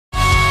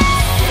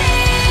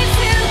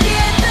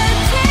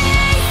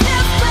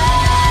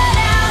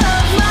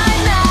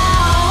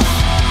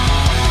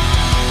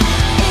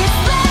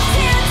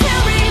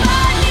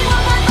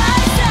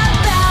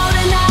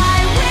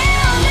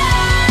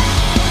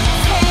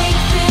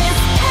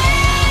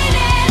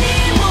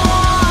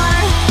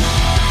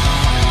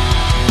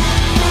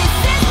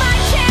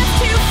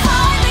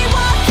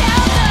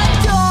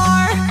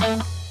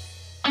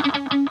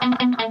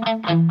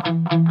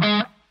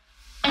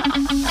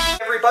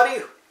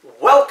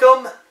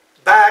Welcome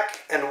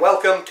back and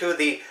welcome to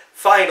the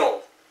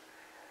final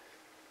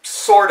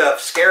sort of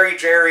Scary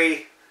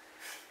Jerry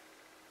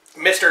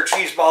Mr.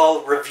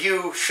 Cheeseball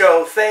review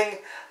show thing.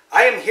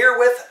 I am here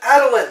with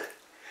Adalynne.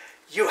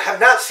 You have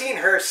not seen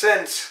her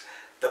since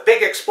the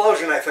big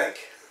explosion, I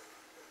think.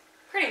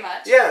 Pretty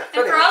much. Yeah,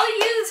 and for all of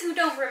you who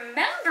don't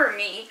remember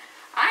me,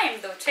 I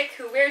am the chick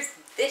who wears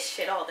this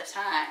shit all the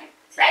time.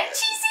 Right,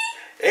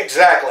 Cheesy?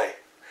 Exactly.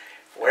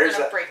 I'm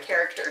gonna break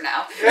character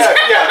now.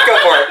 Yeah, go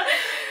for it.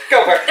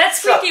 Go for it. That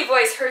squeaky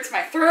voice hurts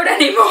my throat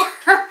anymore.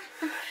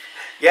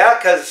 Yeah,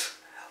 because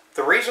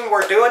the reason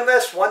we're doing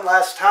this one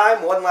last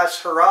time, one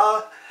last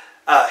hurrah,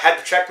 had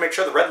to check to make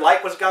sure the red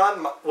light was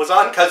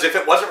on, because if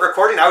it wasn't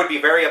recording, I would be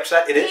very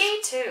upset. It is.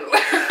 Me too.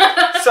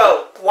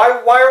 So,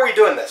 why are we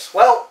doing this?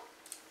 Well,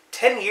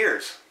 10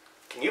 years.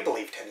 Can you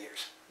believe 10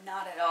 years?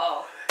 Not at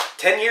all.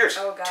 10 years.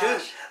 Oh,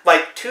 gosh.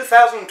 Like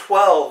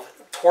 2012,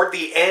 toward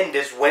the end,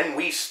 is when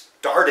we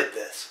started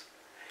this.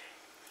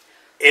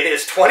 It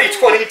is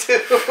 2022.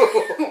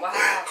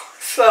 Wow.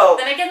 So.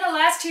 Then again, the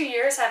last 2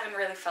 years haven't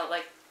really felt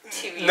like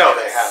 2 years. No,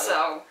 they haven't.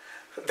 So.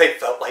 They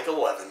felt like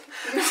 11.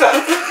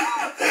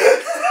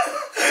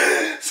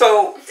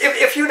 So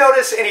if you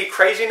notice any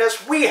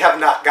craziness, we have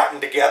not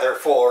gotten together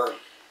for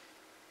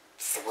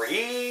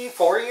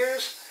 3-4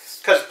 years.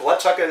 Because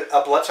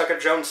Bloodsucker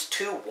Jones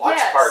 2 watch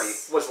party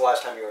was the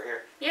last time you were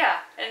here. Yeah,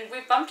 and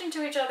we bumped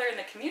into each other in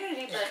the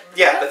community, but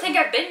yeah, I don't think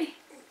I've been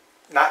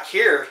not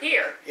here.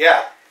 Here.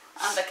 Yeah.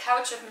 On the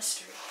couch of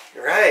mystery.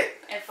 Right.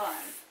 And fun.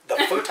 The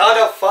futon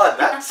of fun.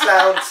 That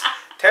sounds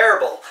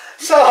terrible.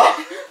 So.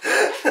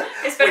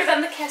 It's better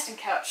than the casting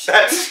couch.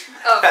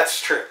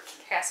 That's true.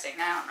 Casting,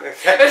 I don't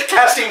know.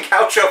 Casting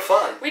couch of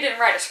fun. We didn't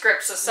write a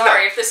script, so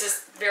sorry if this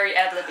is very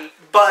ad-libby.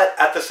 But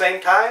at the same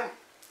time,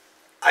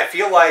 I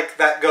feel like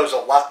that goes a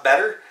lot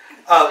better.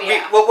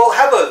 Yeah. We'll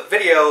have a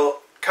video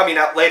coming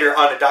out later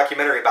on a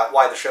documentary about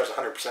why the show's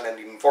 100%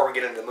 ending before we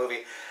get into the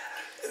movie.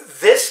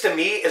 This, to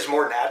me, is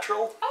more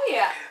natural. Oh,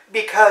 yeah.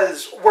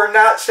 Because we're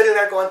not sitting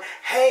there going,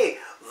 hey,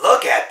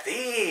 look at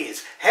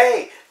these.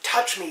 Hey,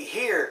 touch me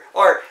here.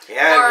 Or,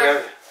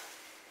 yeah.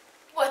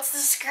 What's the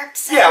script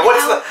say? Yeah,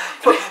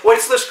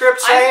 what's the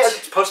script say?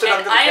 It's posted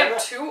under the camera. I am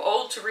too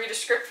old to read a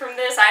script from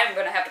this. I am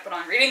going to have to put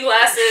on reading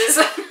glasses.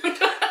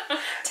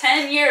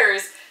 10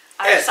 years.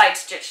 Our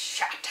site's just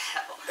shot to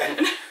hell.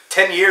 And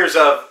 10 years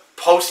of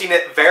posting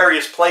it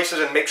various places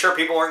and make sure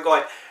people weren't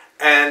going,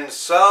 and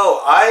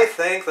so I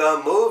think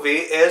the movie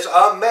is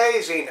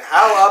amazing.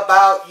 How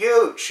about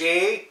you,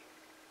 Chi?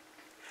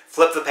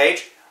 Flip the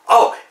page.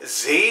 Oh,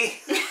 Z?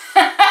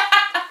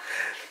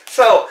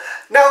 So,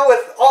 now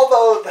with all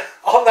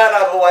that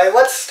out of the way,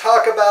 let's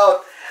talk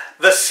about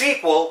the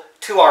sequel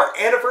to our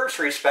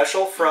anniversary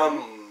special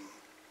from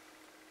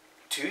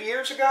 2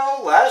 years ago?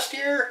 Last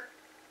year?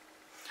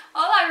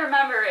 All I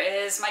remember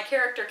is my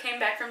character came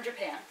back from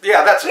Japan.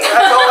 Yeah, that's all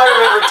I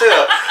remember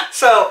too.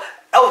 So,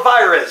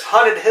 Elvira's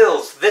Haunted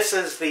Hills. This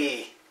is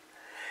the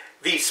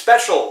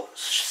special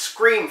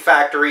Scream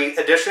Factory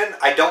edition.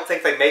 I don't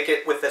think they make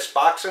it with this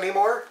box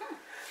anymore.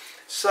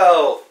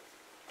 So,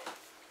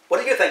 what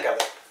do you think of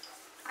it?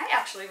 I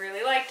actually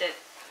really liked it.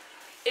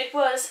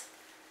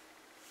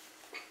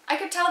 I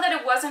could tell that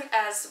it wasn't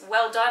as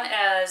well done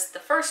as the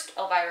first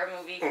Elvira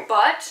movie,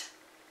 but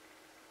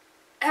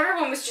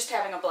everyone was just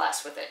having a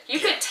blast with it. You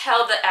could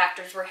tell the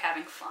actors were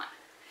having fun.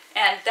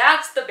 And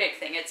that's the big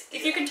thing.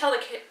 If you can tell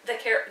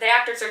the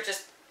actors are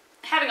just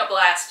having a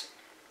blast,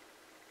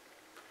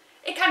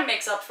 it kind of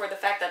makes up for the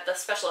fact that the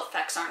special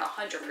effects aren't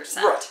 100%.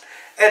 Right.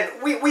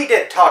 And we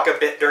did talk a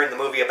bit during the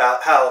movie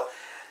about how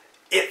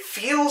it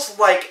feels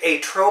like a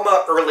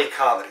trauma early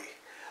comedy.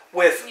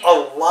 With a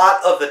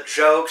lot of the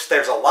jokes,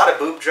 there's a lot of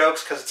boob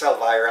jokes because it's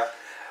Elvira.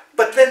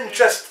 But then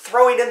just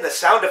throwing in the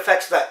sound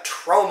effects that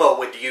Trauma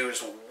would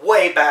use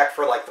way back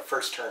for like the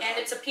first turn. And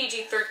it's a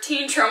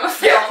PG-13 Trauma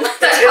film. Yeah,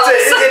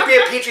 it'd be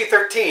a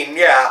PG-13,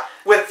 yeah.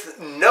 With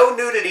no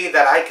nudity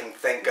that I can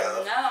think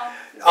of. No.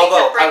 They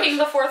kept breaking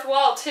the fourth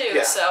wall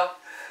too, so.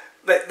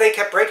 They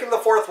kept breaking the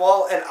fourth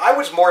wall, and I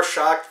was more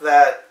shocked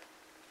that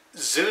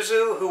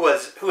Zuzu, who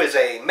is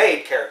a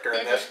maid character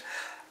in this,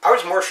 I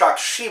was more shocked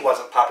she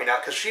wasn't popping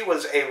out, because she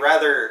was a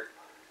rather...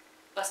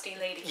 busty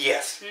lady.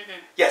 Yes.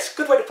 Yes,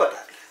 good way to put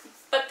that.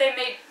 But they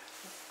made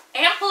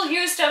ample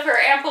use of her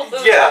ample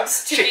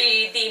boobs to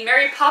be the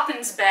Mary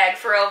Poppins bag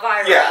for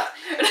Elvira. Yeah,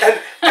 and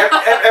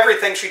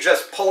everything she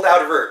just pulled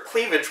out of her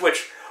cleavage,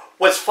 which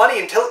was funny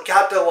until it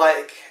got to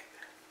like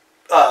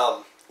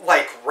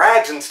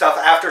rags and stuff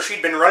after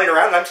she'd been running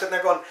around, and I'm sitting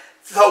there going,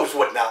 those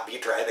would not be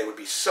dry. They would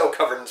be so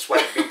covered in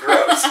sweat, it'd be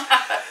gross.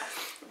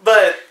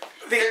 But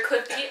there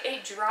could be a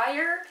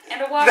dryer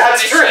and a washing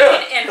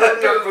machine in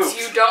her boobs.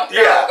 You don't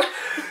know. Yeah.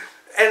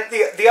 And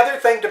the other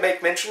thing to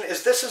make mention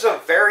is this is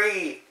a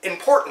very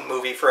important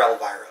movie for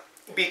Elvira.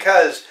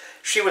 Because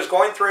she was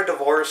going through a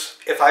divorce.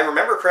 If I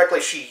remember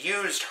correctly, she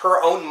used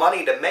her own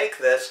money to make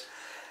this.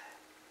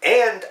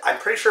 And I'm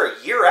pretty sure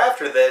a year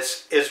after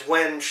this is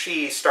when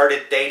she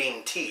started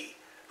dating T,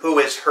 who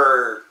is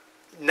her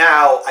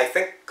now, I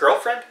think,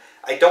 girlfriend?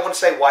 I don't want to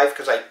say wife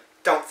because I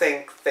don't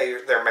think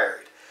they're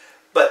married.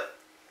 But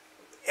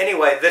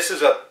anyway, this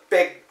is a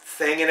big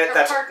thing in it. Her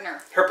That's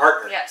partner. Her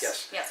partner.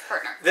 Yes,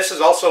 partner. This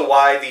is also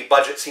why the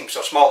budget seems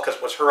so small, because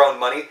it was her own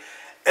money.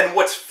 And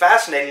what's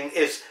fascinating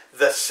is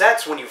the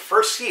sets, when you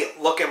first see it,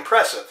 look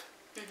impressive.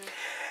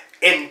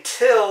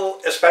 Until,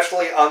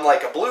 especially on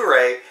like a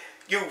Blu-ray,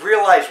 you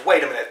realize,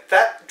 wait a minute,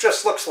 that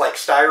just looks like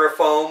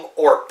styrofoam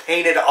or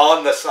painted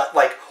on the side,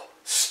 like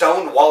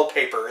stone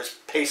wallpaper is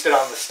pasted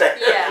on the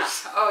stairs. Yeah,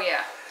 oh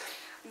yeah.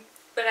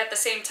 But at the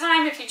same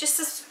time, if you just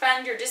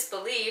suspend your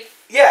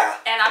disbelief... Yeah.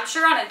 And I'm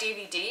sure on a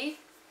DVD,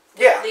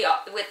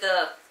 with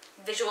the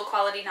visual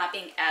quality not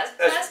being as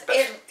best,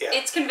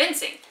 it's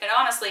convincing. It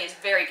honestly is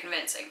very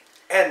convincing.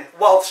 And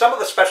while some of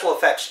the special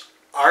effects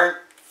aren't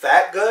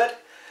that good,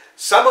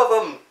 some of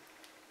them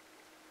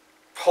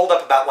hold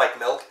up about like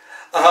milk.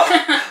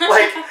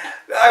 Like,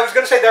 I was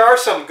going to say there are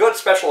some good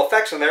special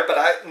effects in there,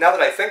 but now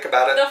that I think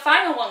about it... The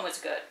final one was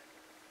good.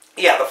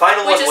 Yeah, the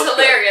final one was good. Which is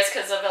hilarious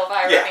because of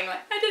Elvira being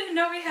like, I didn't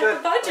know we had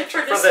the budget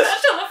for this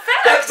special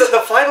effect.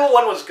 The final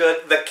one was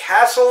good. The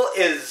castle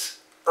is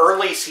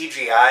early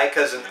CGI,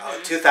 because in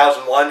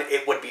 2001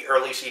 it would be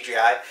early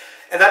CGI.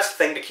 And that's the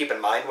thing to keep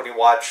in mind when you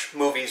watch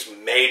movies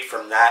made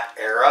from that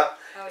era,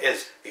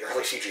 is the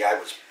early CGI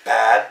was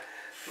bad.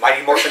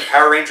 Mighty Morphin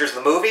Power Rangers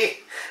the movie,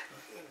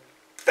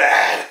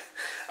 bad.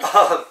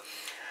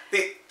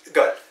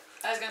 Good.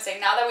 I was gonna say,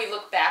 now that we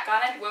look back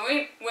on it,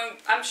 when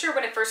I'm sure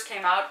when it first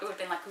came out, it would have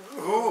been like,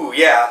 ooh,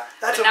 yeah,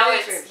 that's but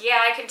amazing. Now it's,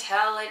 I can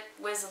tell it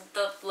was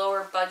the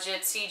lower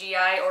budget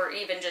CGI or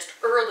even just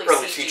early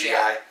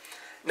CGI.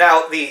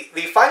 Now, the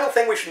final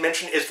thing we should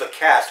mention is the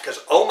cast,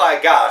 because oh my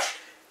gosh,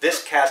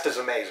 this cast is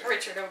amazing.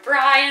 Richard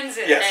O'Brien's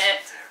in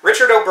it.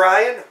 Richard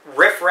O'Brien,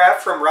 Riff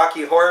Raff from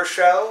Rocky Horror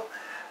Show,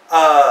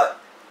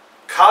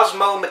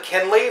 Cosmo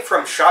McKinley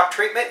from Shock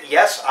Treatment.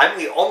 Yes, I'm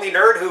the only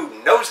nerd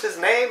who knows his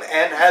name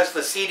and has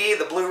the CD,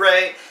 the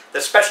Blu-ray, the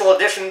special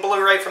edition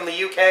Blu-ray from the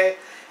UK.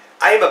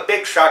 I am a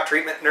big Shock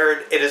Treatment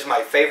nerd. It is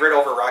my favorite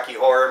over Rocky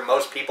Horror.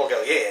 Most people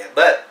go, yeah,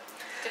 but...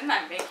 Didn't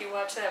I make you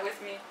watch that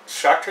with me?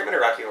 Shock Treatment or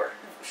Rocky Horror?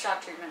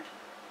 Shock Treatment.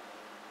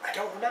 I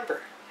don't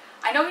remember.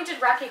 I know we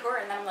did Rocky Horror,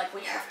 and then I'm like,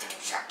 we have to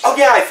do Shock Treatment. Oh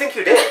yeah, I think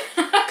you did.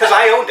 Because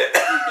I owned it.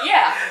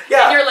 Yeah.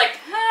 And you're like,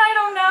 I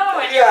don't know.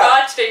 And you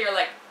watched it, and you're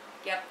like,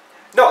 yep.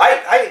 No,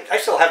 I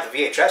still have the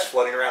VHS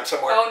floating around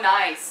somewhere. Oh,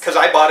 nice. Because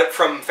I bought it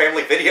from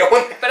Family Video.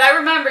 But I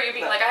remember you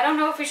being like, I don't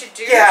know if we should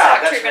do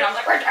Shock Treatment. I'm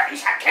like, we're doing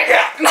Shock Treatment.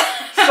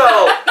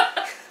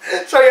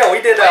 Yeah. So yeah, we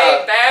did...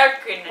 way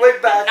back in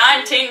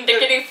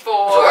 1984.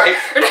 Right.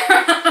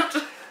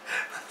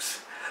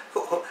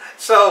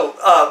 So,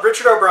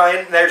 Richard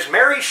O'Brien, there's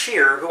Mary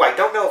Shear, who I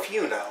don't know if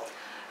you know.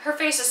 Her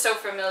face is so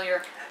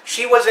familiar.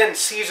 She was in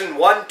season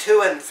 1,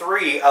 2, and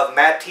 3 of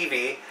Mad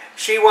TV.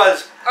 She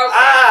was,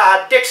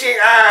 Dixie,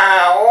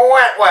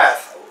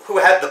 Wentworth, who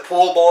had the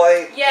pool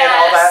boy and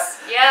all that.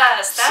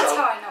 Yes, that's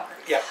how I know her.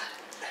 Yeah.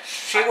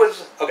 She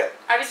was, okay.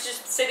 I was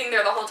just sitting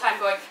there the whole time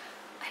going,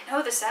 I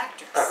know this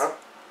actress. I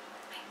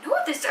know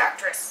this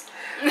actress.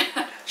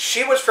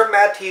 She was from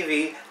Mad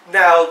TV.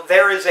 Now,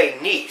 there is a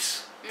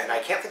niece, and I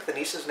can't think of the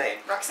niece's name.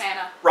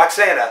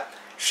 Roxana.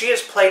 She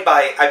is played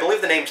by, I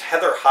believe the name's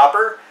Heather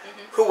Hopper,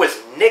 who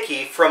was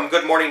Nikki from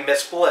Good Morning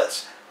Miss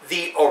Bliss,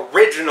 the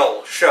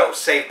original show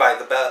Saved by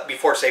the Bell,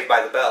 before Saved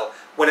by the Bell,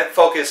 when it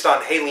focused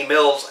on Haley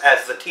Mills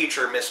as the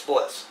teacher, Miss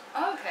Bliss.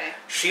 Okay.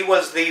 She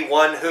was the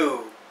one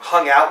who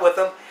hung out with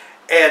them,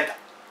 and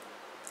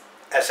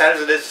as sad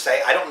as it is to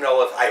say, I don't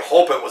know if, I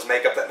hope it was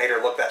makeup that made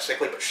her look that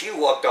sickly, but she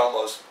looked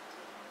almost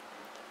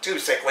too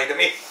sickly to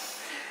me.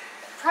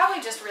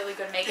 Probably just really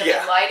good makeup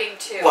and lighting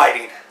too.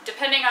 Lighting.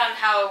 Depending on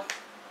how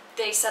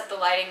they set the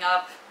lighting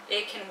up,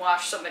 it can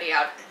wash somebody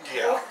out.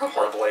 Yeah,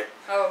 horribly.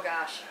 Oh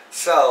gosh.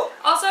 So.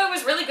 Also, it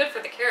was really good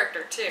for the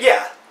character too.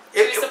 Yeah.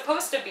 She was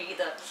supposed to be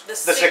the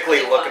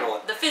sickly looking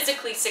one. The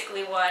physically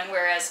sickly one,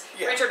 whereas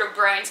Richard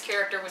O'Brien's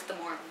character was the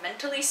more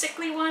mentally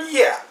sickly one.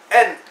 Yeah,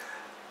 and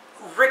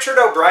Richard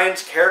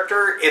O'Brien's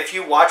character, if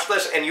you watch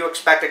this and you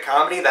expect a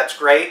comedy, that's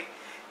great.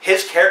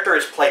 His character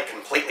is played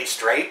completely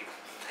straight.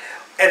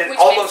 And Which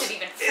makes it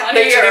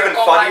even funnier.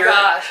 Oh my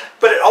gosh.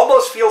 But it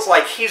almost feels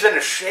like he's in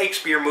a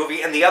Shakespeare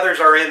movie and the others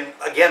are in,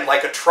 again,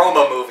 like a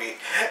trauma movie.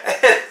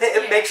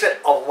 It makes it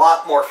a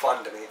lot more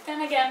fun to me.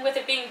 Then again, with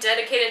it being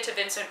dedicated to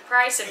Vincent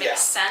Price, it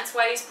makes sense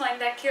why he's playing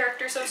that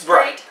character so straight.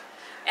 Right.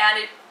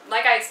 And it,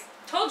 like I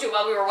told you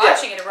while we were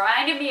watching it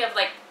reminded me of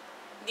like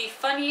the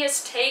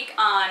funniest take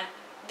on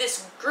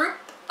this group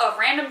of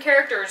random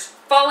characters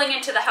falling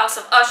into the house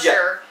of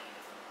Usher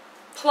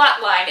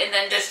plot line and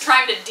then just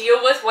trying to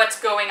deal with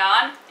what's going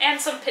on, and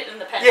some Pit in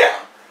the Pendulum. Yeah,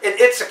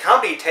 it's a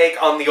comedy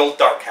take on the old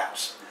Dark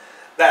House.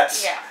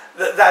 That's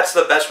that's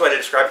the best way to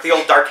describe it. The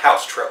old Dark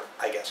House trope,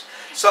 I guess.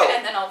 So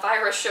and then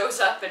Elvira shows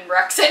up and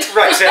wrecks it.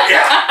 Wrecks it,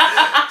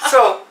 yeah.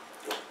 So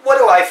what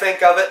do I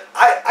think of it?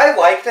 I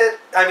liked it.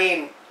 I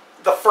mean,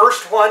 the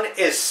first one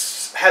has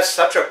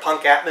such a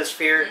punk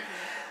atmosphere.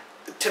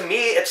 To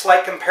me, it's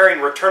like comparing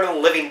Return of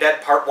the Living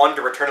Dead Part 1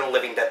 to Return of the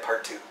Living Dead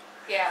Part 2.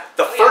 Yeah.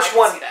 The first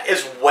one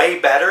is way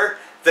better.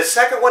 The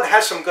second one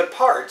has some good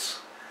parts,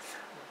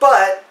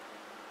 but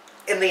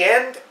in the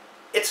end,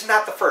 it's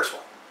not the first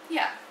one.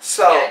 Yeah.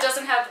 So yeah, it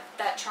doesn't have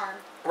that charm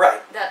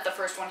that the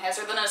first one has,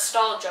 or the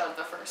nostalgia of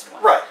the first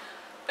one. Right.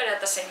 But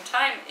at the same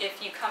time,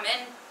 if you come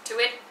into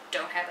it,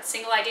 don't have a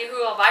single idea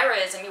who Elvira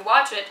is, and you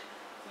watch it,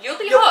 you'll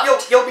be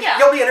hooked.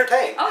 You'll be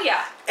entertained. Oh,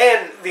 yeah.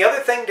 And the other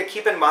thing to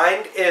keep in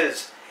mind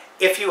is,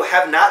 if you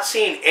have not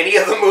seen any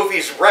of the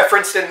movies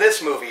referenced in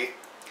this movie,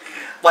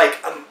 like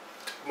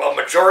a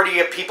majority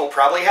of people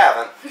probably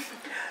haven't,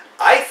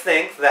 I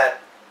think that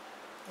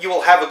you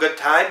will have a good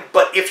time,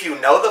 but if you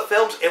know the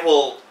films, it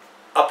will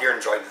up your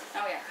enjoyment.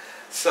 Oh, yeah.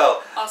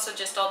 So also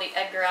just all the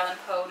Edgar Allan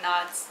Poe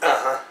nods.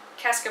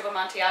 Cask of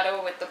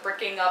Amontillado with the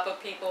bricking up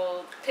of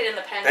people, Pit in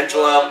the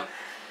Pendulum.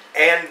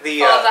 And the...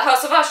 the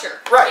House of Usher.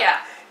 Right. Yeah.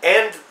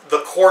 And the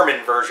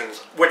Corman versions,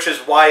 which is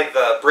why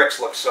the bricks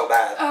look so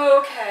bad.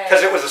 Okay.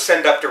 Because it was a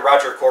send-up to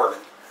Roger Corman.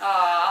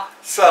 Ah.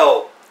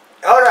 So,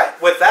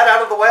 alright, with that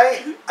out of the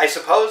way, I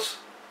suppose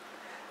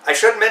I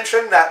should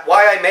mention that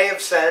why I may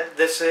have said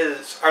this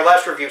is our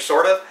last review,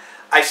 sort of,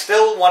 I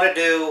still want to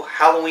do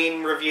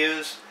Halloween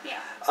reviews. Yeah.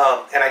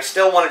 And I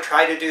still want to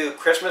try to do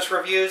Christmas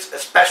reviews,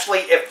 especially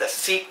if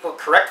the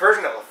correct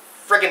version of a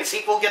friggin'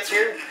 sequel gets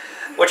here,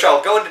 which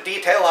I'll go into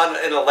detail on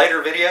in a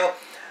later video.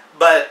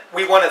 But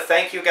we want to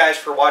thank you guys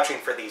for watching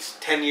for these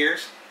 10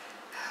 years.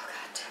 Oh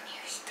god, 10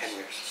 years. 10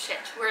 years. Shit,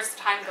 where's the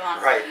time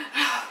gone? Right.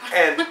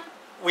 And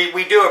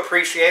we do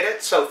appreciate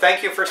it, so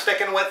thank you for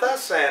sticking with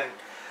us, and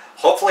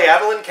hopefully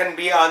Adalynne can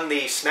be on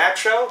the snack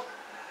show.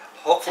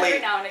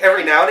 Hopefully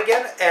every now and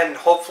again, and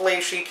hopefully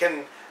she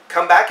can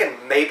come back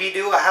and maybe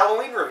do a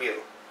Halloween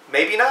review.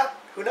 Maybe not,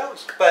 who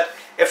knows. But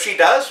if she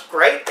does,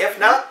 great. If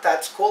not,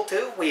 that's cool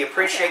too. We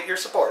appreciate your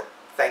support.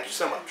 Thank you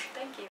so much. Thank you.